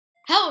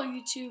Hello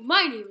YouTube,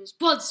 my name is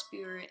Blood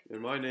Spirit.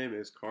 And my name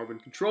is Carbon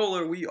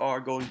Controller. We are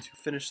going to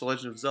finish The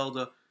Legend of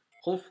Zelda,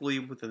 hopefully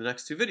within the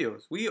next two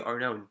videos. We are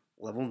now in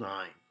level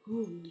 9.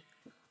 Ooh,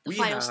 the we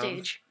final have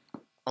stage.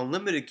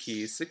 Unlimited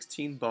keys,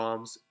 16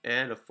 bombs,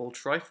 and a full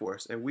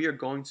Triforce. And we are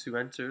going to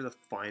enter the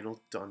final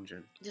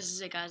dungeon. This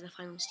is it, guys, the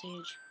final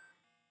stage.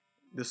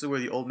 This is where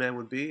the old man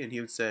would be, and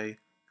he would say,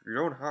 "You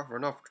don't have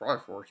enough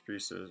Triforce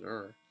pieces."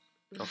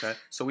 Okay,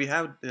 so we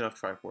have enough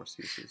Triforce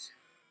pieces.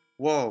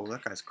 Whoa,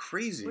 that guy's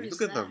crazy.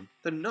 Look at them.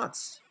 They're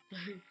nuts.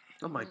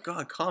 Oh my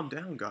god, calm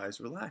down, guys.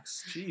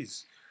 Relax.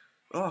 Jeez.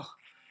 Oh.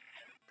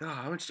 God,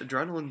 how much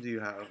adrenaline do you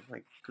have?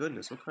 My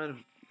goodness, what kind of...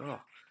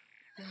 Oh.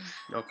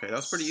 Okay, that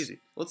was pretty easy.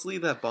 Let's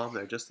leave that bomb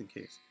there, just in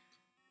case.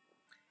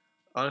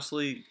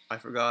 Honestly, I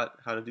forgot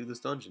how to do this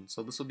dungeon,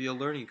 so this will be a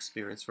learning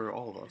experience for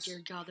all of us. Dear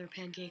God, they're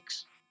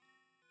pancakes.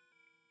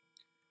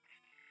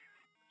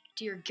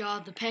 Dear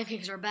God, the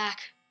pancakes are back.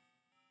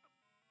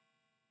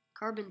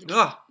 Carbon, the...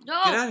 No!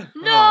 No! Get out of here!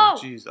 No! Oh,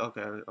 jeez.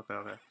 Okay.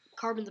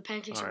 Carbon, the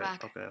pancakes are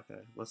back. Okay.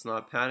 Let's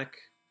not panic.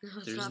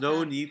 There's not no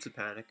panic. need to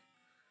panic.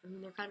 I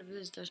mean, there kind of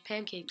is. There's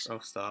pancakes. Oh,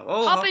 stop.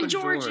 Oh, Hoppin'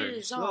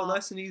 George's! Oh,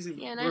 nice and easy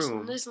yeah,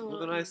 room. Nice and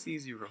Look, a nice,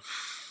 easy room.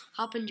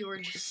 Hoppin'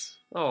 George's.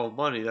 Oh,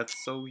 money. That's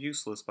so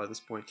useless by this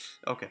point.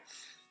 Okay.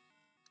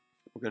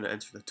 We're going to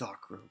enter the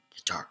dark room.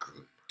 The dark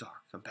room.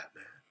 Dark. I'm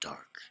Batman.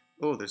 Dark.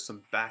 Oh, there's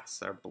some bats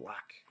that are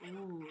black.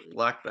 Ooh.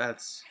 Black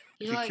bats.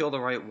 If you kill the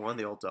right one,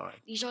 they all die.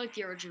 These are like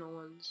the original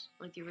ones.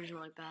 Like the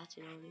original bats,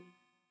 you know what I mean?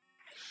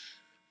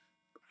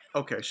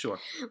 Okay, sure.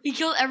 We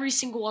killed every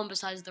single one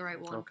besides the right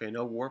one. Okay,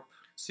 no warp.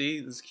 See,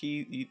 there's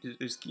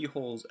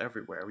keyholes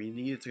everywhere. We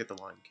needed to get the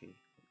line key.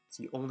 It's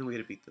the only way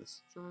to beat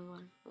this. The only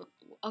one.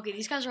 Okay,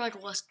 these guys are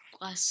like less.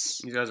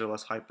 These guys are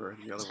less hyper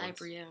than the other ones.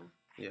 Hyper, yeah.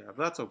 Yeah, but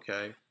that's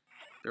okay.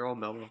 They're all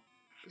mellow.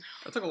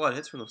 I took a lot of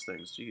hits from those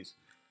things. Jeez.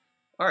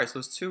 Alright, so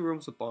there's 2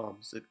 rooms with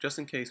bombs, just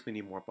in case we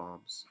need more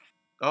bombs.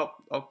 Oh,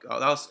 that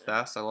was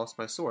fast. I lost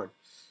my sword.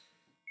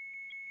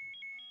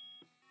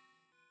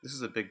 This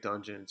is a big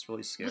dungeon. It's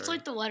really scary. What's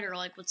like the letter?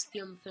 Like, what's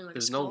the other thing? Like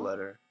There's a skull? no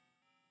letter.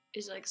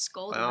 Is it like a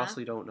skull? I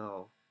honestly don't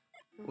know.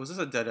 Was this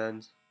a dead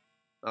end?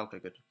 Okay,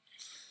 good.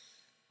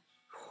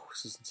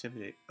 This is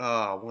intimidating.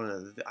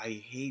 Oh, I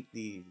hate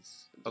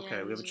these. Okay,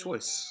 yeah, we have a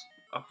choice.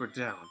 Up or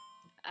down?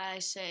 I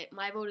say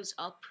my vote is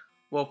up.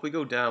 Well, if we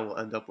go down, we'll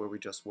end up where we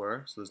just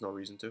were, so there's no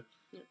reason to.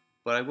 Yeah.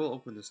 But I will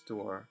open this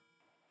door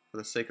for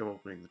the sake of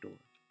opening the door.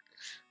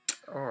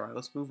 Alright,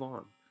 let's move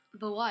on.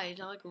 But why? It's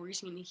not like we're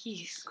racing the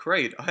keys.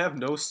 Great, I have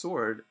no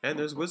sword, and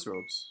there's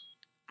wizrobes.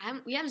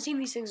 We haven't seen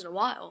these things in a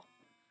while.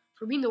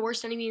 For being the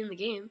worst enemy in the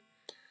game.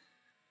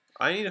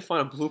 I need to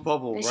find a blue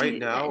bubble right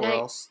now, or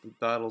else the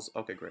battle's...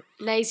 Okay, great.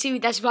 Now you see,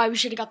 that's why we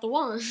should have got the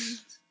wand.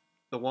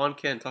 The wand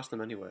can't touch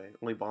them anyway.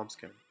 Only bombs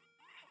can.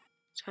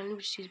 So why don't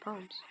we just use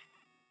bombs?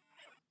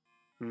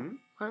 Hmm?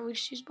 Why don't we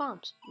just use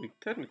bombs? We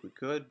technically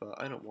could, but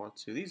I don't want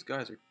to. These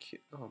guys are...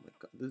 Oh my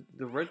god.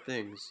 The red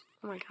things.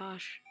 Oh my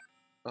gosh.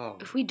 Oh.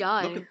 If we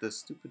die... Look at this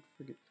stupid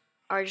friggin...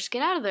 Alright, just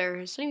get out of there.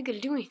 It's not even gonna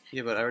do anything.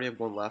 Yeah, but I already have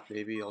one left.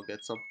 Maybe I'll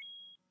get some.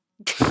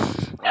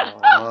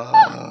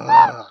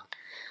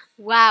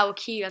 Wow,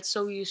 key. That's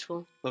so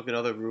useful. Look,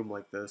 another room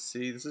like this.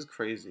 See, this is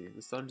crazy.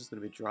 This dungeon's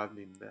gonna be driving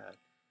me mad.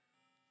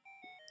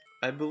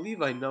 I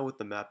believe I know what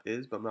the map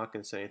is, but I'm not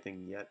gonna say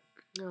anything yet.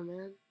 Oh,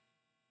 man.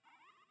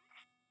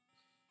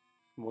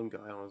 One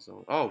guy on his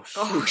own. Oh,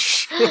 shoot. Oh,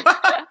 shit.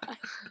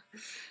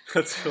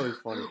 That's really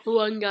funny.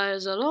 One guy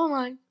is like, oh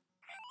my.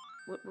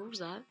 What was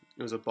that?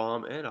 It was a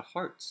bomb and a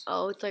heart.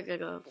 Oh, it's like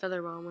a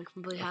feather bomb, like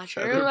from Billy Hatcher.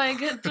 Feather Like,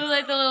 put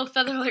like the little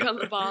feather like on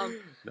the bomb.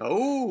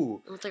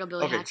 No! It looks like a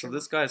Billy Hatcher. Okay, so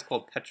this guy is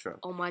called Petra.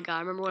 Oh my god, I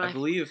remember when I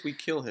believe if we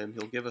kill him,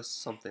 he'll give us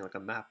something like a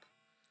map.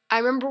 I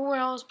remember when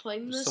I was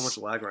playing There's this. so much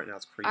lag right now,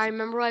 it's crazy. I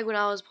remember like when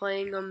I was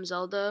playing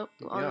Zelda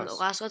on the Yes.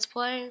 last Let's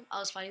Play. I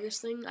was fighting this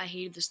thing. I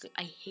hated this thing.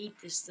 I hate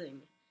this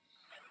thing.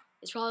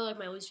 It's probably like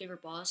my least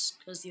favorite boss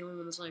because the only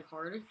one that's like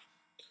hard.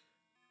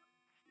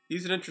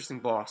 He's an interesting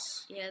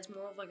boss. Yeah, it's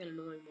more of like an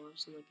annoying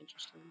boss than like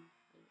interesting.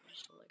 I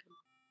just don't like him.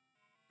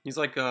 He's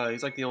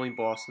like the only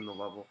boss in the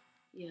level.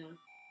 Yeah.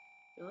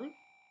 Really?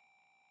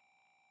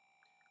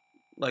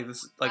 Like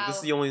this is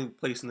the only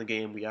place in the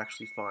game we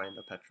actually find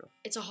a Petra.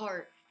 It's a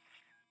heart.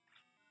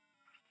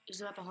 Is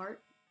the map a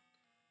heart?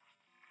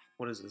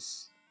 What is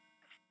this?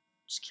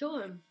 Just kill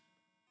him.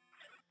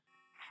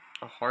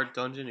 A heart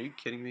dungeon? Are you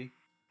kidding me?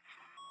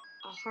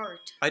 A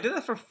heart. I did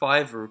that for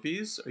 5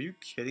 rupees? Are you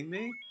kidding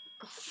me?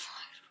 A five.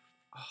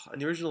 Oh, in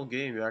the original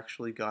game, you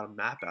actually got a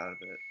map out of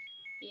it.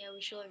 Yeah,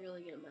 we should like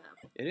really get a map.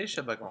 It is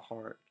shaped like a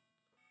heart.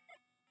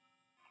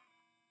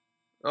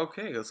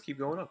 Okay, let's keep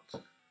going up.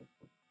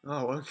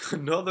 Oh,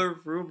 another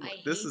room.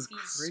 This is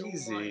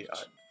crazy.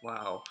 So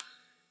wow.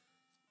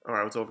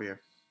 Alright, what's over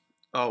here?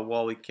 Oh,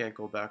 well, we can't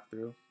go back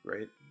through.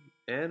 Great.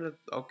 And,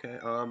 okay,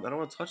 I don't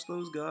want to touch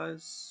those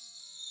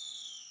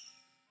guys.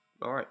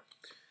 Alright.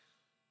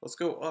 Let's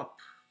go up.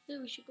 Yeah,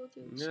 we should go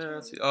through the Yeah, stairs.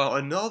 let's see. Oh,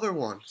 another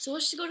one. So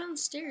let's just go down the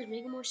stairs,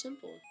 make it more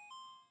simple.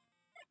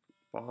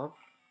 Bomb?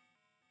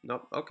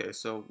 Nope. Okay,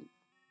 so...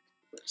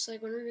 It's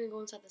like when we're gonna go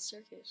inside the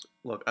staircase.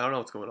 Look, I don't know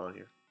what's going on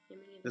here. Yeah,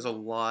 me There's a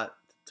lot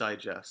to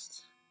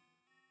digest.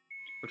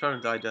 I'm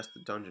trying to digest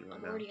the dungeon right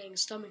I'm now. already getting a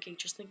stomachache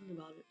just thinking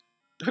about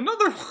it.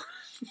 Another one!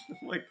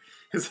 Like,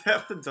 is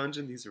half the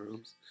dungeon these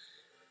rooms?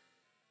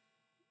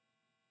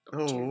 Dear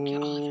God.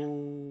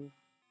 Oh.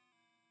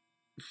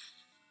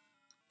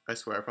 I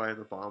swear I probably have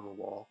the bottom of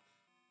the wall.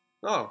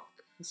 Oh,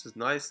 this is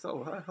nice.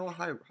 Oh,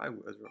 hi,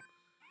 Ezra.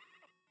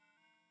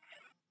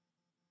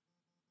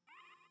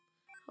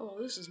 Oh,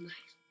 this is nice.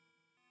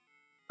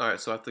 Alright,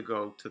 so I have to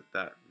go to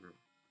that room.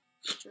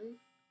 Sure.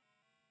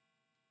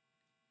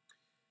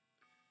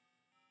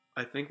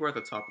 I think we're at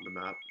the top of the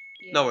map.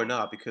 Yeah. No, we're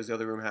not, because the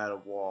other room had a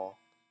wall.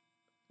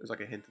 There's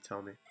like a hint to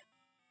tell me.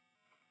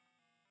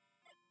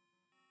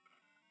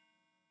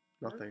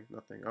 Nothing,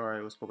 nothing.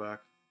 Alright, let's go back.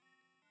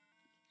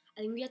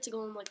 I think we have to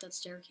go on like that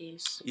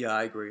staircase. Yeah,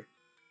 I agree.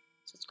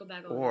 So let's go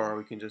back over Or there.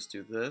 we can just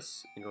do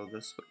this and go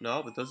this way. No,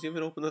 it doesn't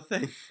even open the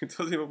thing. It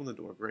doesn't even open the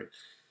door. Great.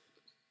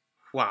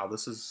 Wow,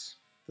 this is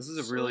a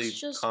So really let's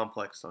just-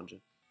 complex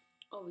dungeon.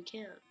 Oh, we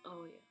can't.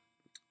 Oh, yeah.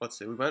 Let's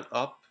see. We went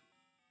up.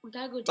 We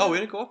gotta go down. Oh, we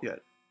didn't go up yet.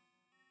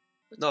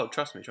 What's- No,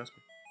 trust me, trust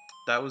me.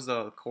 That was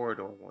the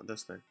corridor one.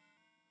 This thing.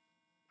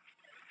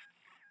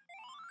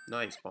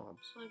 Nice bombs.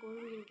 Like, what are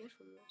we gonna get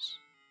from this?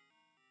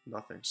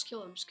 Nothing. Just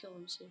kill him,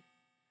 see.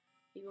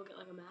 Maybe we'll get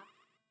like a map.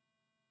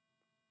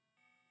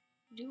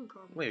 What are you doing,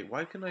 Carl? Wait,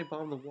 why couldn't I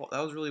bomb the wall? That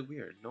was really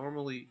weird.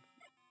 Normally,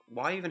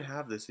 why even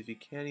have this if you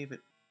can't even...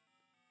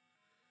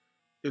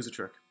 It was a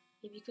trick.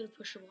 Maybe you could have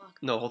pushed a block.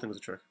 No, the whole thing was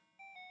a trick.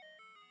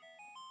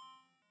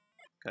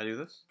 Can I do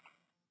this?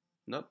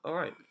 Nope.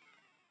 Alright.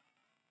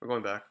 We're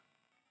going back.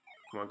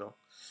 Come on, go.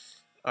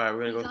 Alright,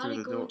 we're gonna go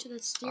through the door. Into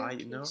that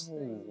staircase I know.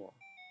 thing.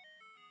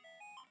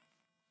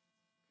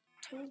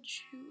 Told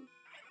you.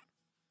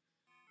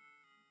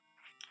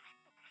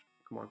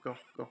 Come on, go,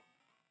 go.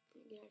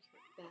 Get out of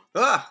here, bats.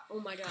 Ah! Oh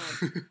my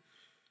god.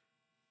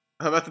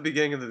 I'm at the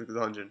beginning of the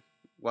dungeon.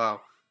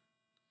 Wow.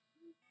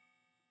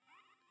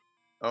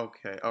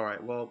 Okay,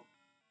 alright, well...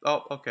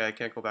 Oh, okay, I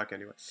can't go back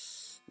anyway.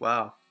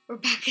 Wow. We're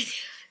back at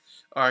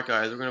Alright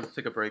guys, we're gonna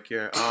take a break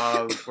here.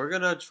 We're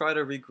gonna try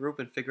to regroup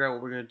and figure out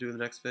what we're gonna do in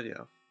the next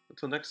video.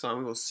 Until next time,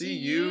 we will see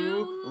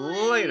you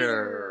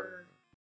later.